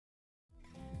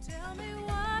Tell me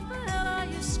what the hell are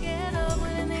you scared of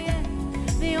when in the end,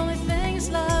 the only thing is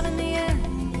love in the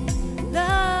end.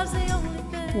 Love's the only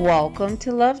thing. Welcome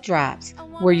to Love Drops,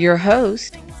 where your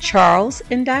hosts, Charles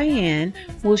and Diane,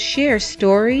 will share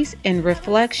stories and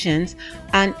reflections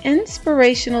on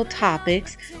inspirational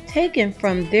topics taken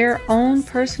from their own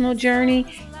personal journey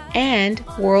and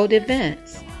world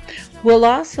events. We'll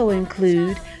also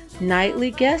include nightly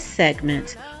guest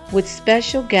segments with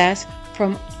special guests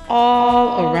from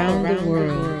all around the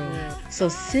world. So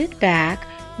sit back,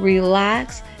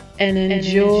 relax, and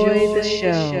enjoy the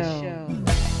show.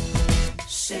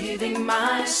 Saving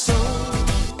my soul.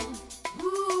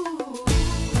 Ooh,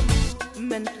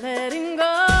 meant letting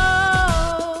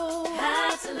go.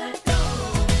 Had to let go.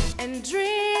 And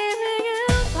dreaming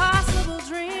impossible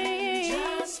dreams.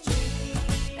 Just dream.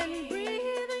 And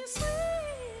breathing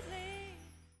sweetly.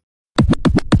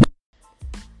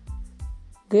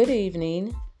 Good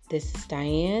evening, this is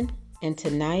Diane, and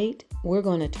tonight we're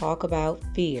going to talk about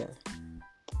fear.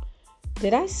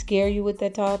 Did I scare you with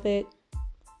that topic?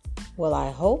 Well,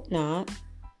 I hope not.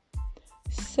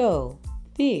 So,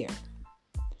 fear.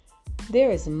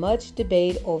 There is much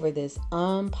debate over this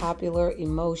unpopular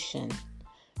emotion.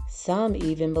 Some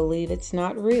even believe it's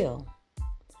not real.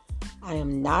 I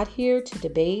am not here to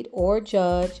debate or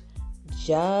judge,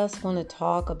 just want to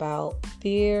talk about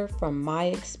fear from my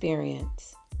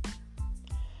experience.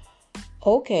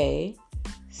 Okay,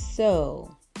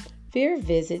 so fear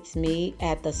visits me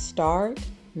at the start,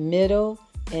 middle,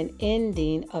 and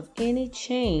ending of any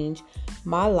change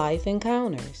my life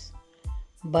encounters.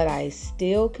 But I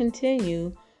still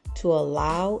continue to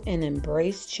allow and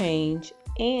embrace change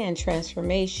and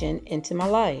transformation into my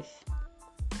life.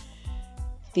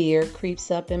 Fear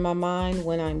creeps up in my mind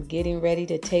when I'm getting ready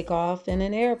to take off in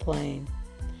an airplane,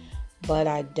 but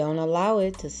I don't allow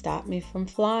it to stop me from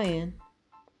flying.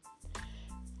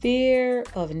 Fear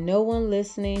of no one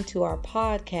listening to our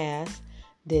podcast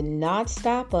did not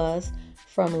stop us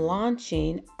from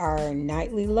launching our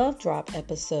nightly Love Drop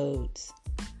episodes.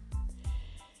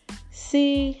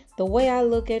 See, the way I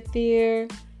look at fear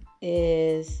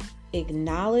is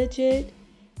acknowledge it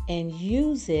and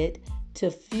use it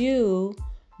to fuel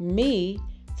me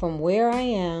from where I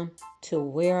am to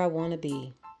where I want to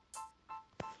be.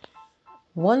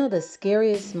 One of the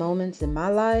scariest moments in my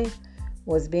life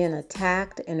was being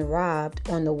attacked and robbed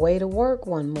on the way to work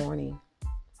one morning.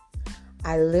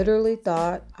 I literally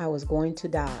thought I was going to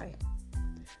die.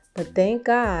 But thank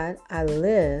God I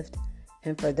lived,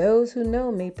 and for those who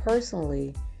know me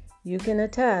personally, you can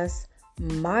attest,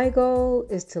 my goal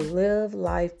is to live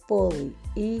life fully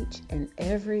each and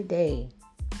every day.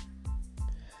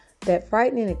 That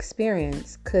frightening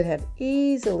experience could have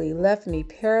easily left me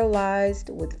paralyzed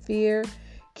with fear,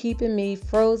 keeping me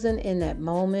frozen in that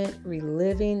moment,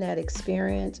 reliving that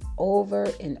experience over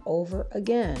and over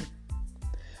again.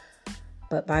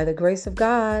 But by the grace of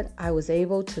God, I was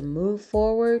able to move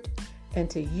forward and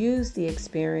to use the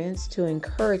experience to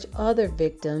encourage other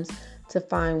victims to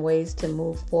find ways to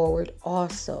move forward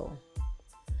also.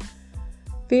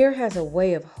 Fear has a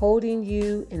way of holding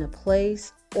you in a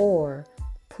place or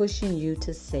pushing you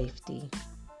to safety.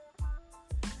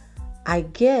 I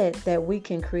get that we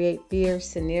can create fear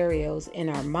scenarios in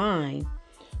our mind.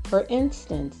 For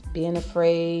instance, being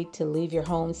afraid to leave your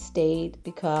home state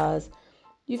because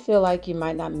you feel like you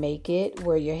might not make it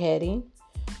where you're heading,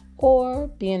 or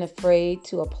being afraid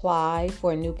to apply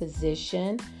for a new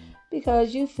position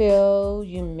because you feel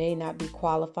you may not be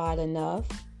qualified enough.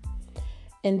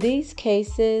 In these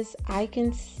cases, I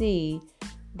can see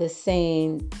the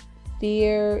saying,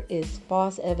 fear is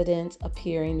false evidence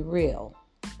appearing real.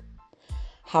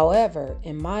 However,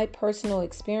 in my personal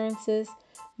experiences,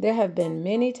 there have been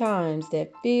many times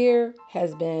that fear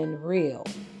has been real.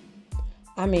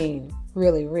 I mean,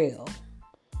 really real.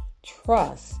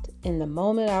 Trust, in the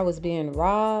moment I was being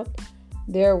robbed,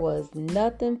 there was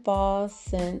nothing false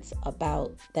sense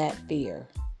about that fear.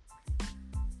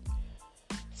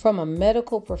 From a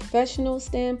medical professional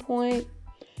standpoint,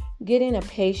 getting a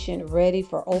patient ready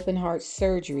for open heart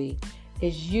surgery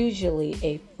is usually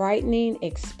a frightening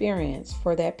experience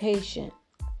for that patient,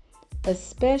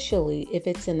 especially if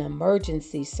it's an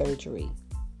emergency surgery.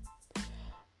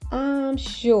 I'm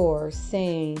sure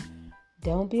saying,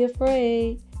 "Don't be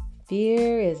afraid,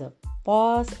 fear is a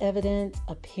false evidence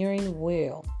appearing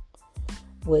real,"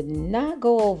 would not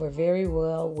go over very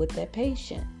well with that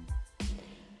patient.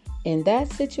 In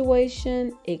that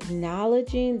situation,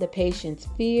 acknowledging the patient's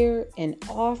fear and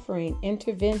offering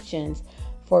interventions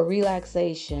for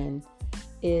relaxation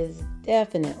is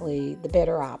definitely the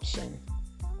better option.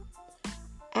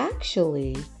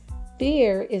 Actually,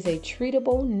 Fear is a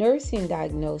treatable nursing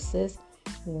diagnosis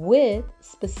with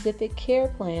specific care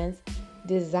plans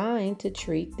designed to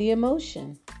treat the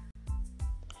emotion.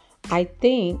 I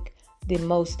think the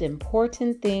most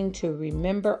important thing to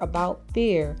remember about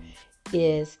fear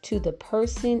is to the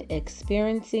person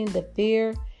experiencing the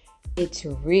fear, it's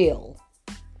real.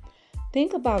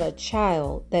 Think about a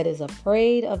child that is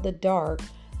afraid of the dark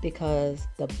because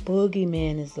the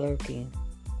boogeyman is lurking.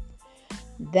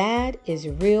 That is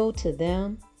real to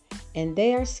them, and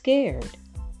they are scared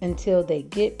until they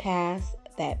get past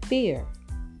that fear.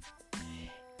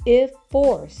 If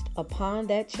forced upon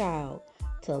that child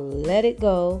to let it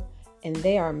go and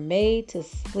they are made to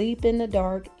sleep in the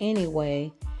dark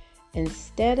anyway,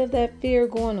 instead of that fear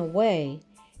going away,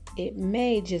 it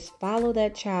may just follow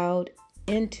that child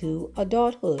into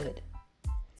adulthood.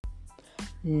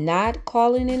 Not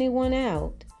calling anyone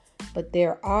out, but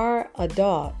there are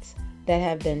adults that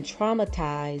have been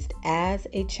traumatized as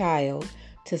a child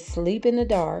to sleep in the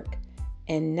dark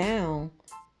and now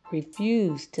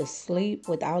refuse to sleep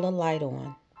without a light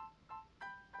on.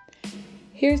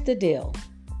 Here's the deal.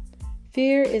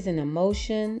 Fear is an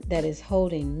emotion that is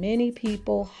holding many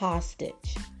people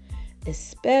hostage,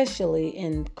 especially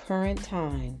in current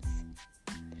times.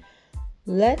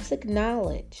 Let's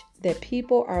acknowledge that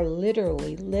people are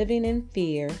literally living in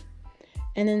fear,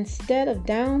 and instead of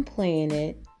downplaying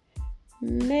it,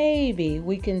 maybe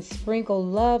we can sprinkle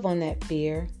love on that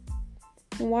fear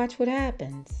and watch what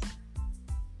happens.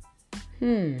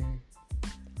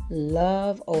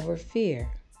 Love over fear.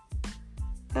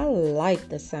 I like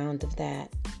the sound of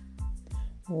that.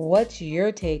 What's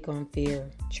your take on fear,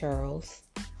 Charles?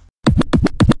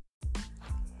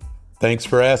 Thanks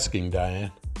for asking,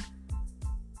 Diane.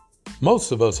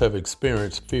 Most of us have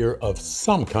experienced fear of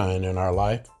some kind in our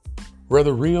life,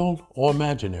 whether real or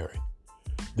imaginary.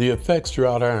 The effects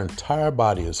throughout our entire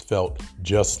body is felt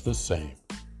just the same.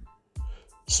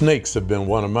 Snakes have been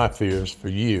one of my fears for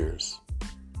years.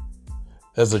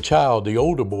 As a child, the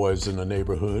older boys in the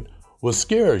neighborhood would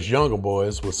scare us younger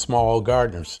boys with small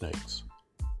gardener snakes.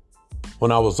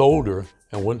 When I was older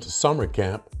and went to summer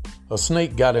camp, a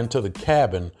snake got into the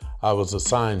cabin I was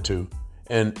assigned to,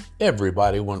 and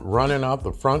everybody went running out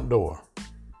the front door.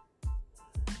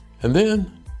 And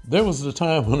then there was the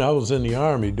time when I was in the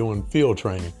Army doing field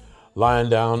training, lying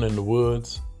down in the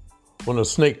woods, when a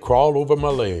snake crawled over my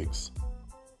legs.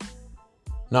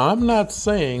 Now, I'm not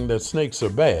saying that snakes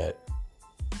are bad,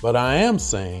 but I am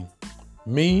saying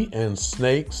me and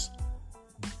snakes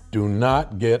do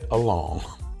not get along.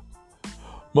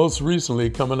 Most recently,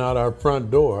 coming out our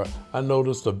front door, I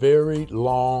noticed a very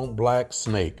long black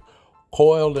snake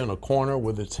coiled in a corner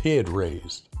with its head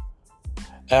raised.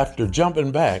 After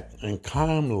jumping back and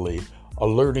calmly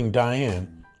alerting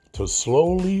Diane to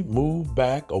slowly move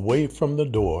back away from the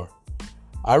door,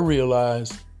 I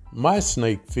realized my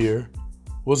snake fear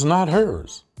was not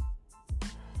hers.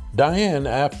 Diane,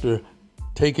 after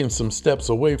taking some steps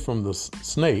away from the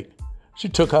snake, she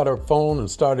took out her phone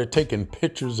and started taking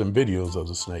pictures and videos of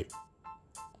the snake.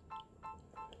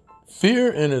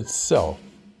 Fear in itself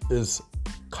is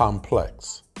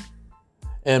complex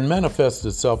and manifests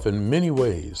itself in many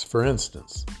ways. For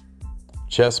instance,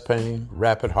 chest pain,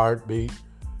 rapid heartbeat,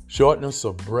 shortness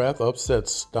of breath, upset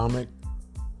stomach,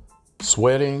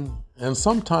 sweating, and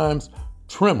sometimes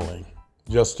trembling,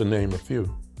 just to name a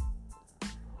few.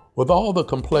 With all the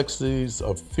complexities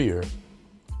of fear,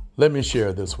 let me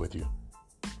share this with you.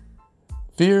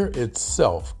 Fear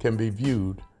itself can be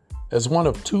viewed as one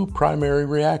of two primary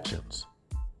reactions: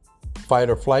 fight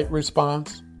or flight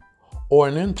response, or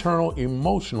an internal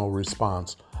emotional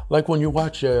response, like when you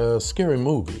watch a scary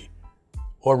movie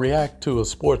or react to a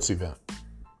sports event.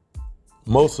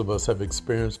 Most of us have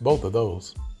experienced both of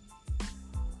those.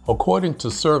 According to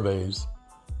surveys,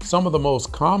 some of the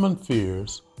most common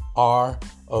fears are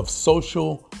of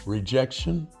social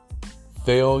rejection,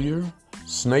 failure,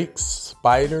 snakes,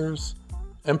 spiders,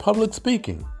 and public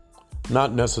speaking,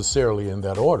 not necessarily in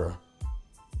that order.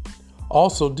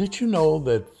 Also, did you know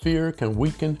that fear can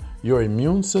weaken your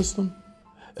immune system,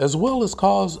 as well as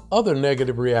cause other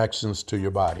negative reactions to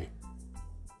your body?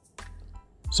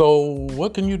 So,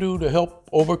 what can you do to help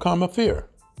overcome a fear?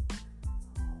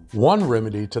 One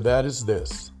remedy to that is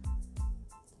this: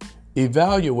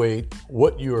 evaluate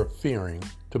what you are fearing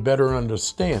to better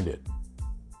understand it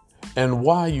and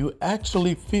why you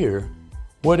actually fear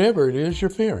whatever it is you're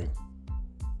fearing.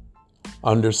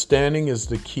 Understanding is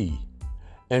the key,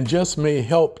 and just may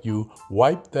help you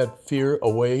wipe that fear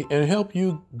away and help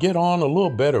you get on a little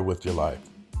better with your life.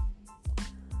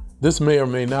 This may or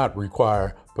may not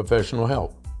require professional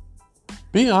help.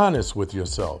 Be honest with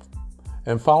yourself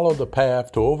and follow the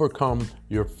path to overcome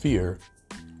your fear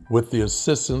with the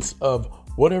assistance of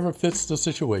whatever fits the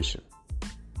situation.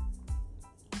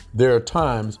 There are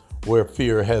times where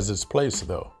fear has its place,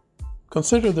 though.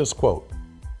 Consider this quote: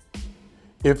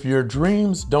 "If your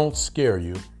dreams don't scare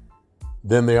you,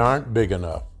 then they aren't big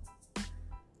enough."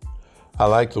 I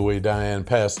like the way Diane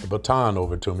passed the baton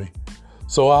over to me,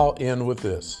 so I'll end with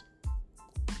this.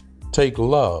 Take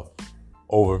love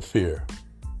over fear.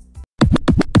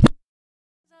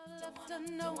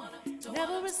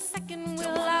 Never a second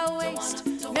will I waste,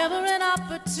 never an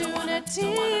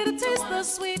opportunity to taste the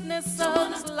sweetness of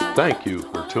this life. Thank you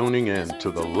for tuning in to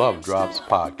the Love Drops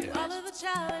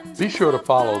podcast. Be sure to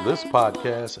follow this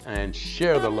podcast and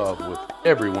share the love with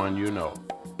everyone you know.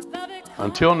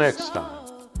 Until next time,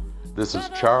 this is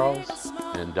Charles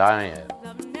and Diane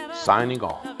signing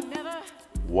off.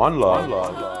 One love.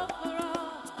 Love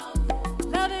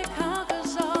it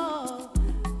conquers all,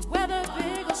 whether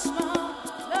big or small.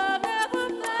 Love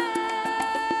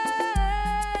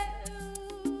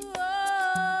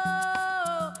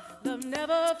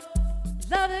never fails.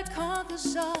 Love it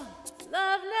conquers all.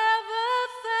 Love never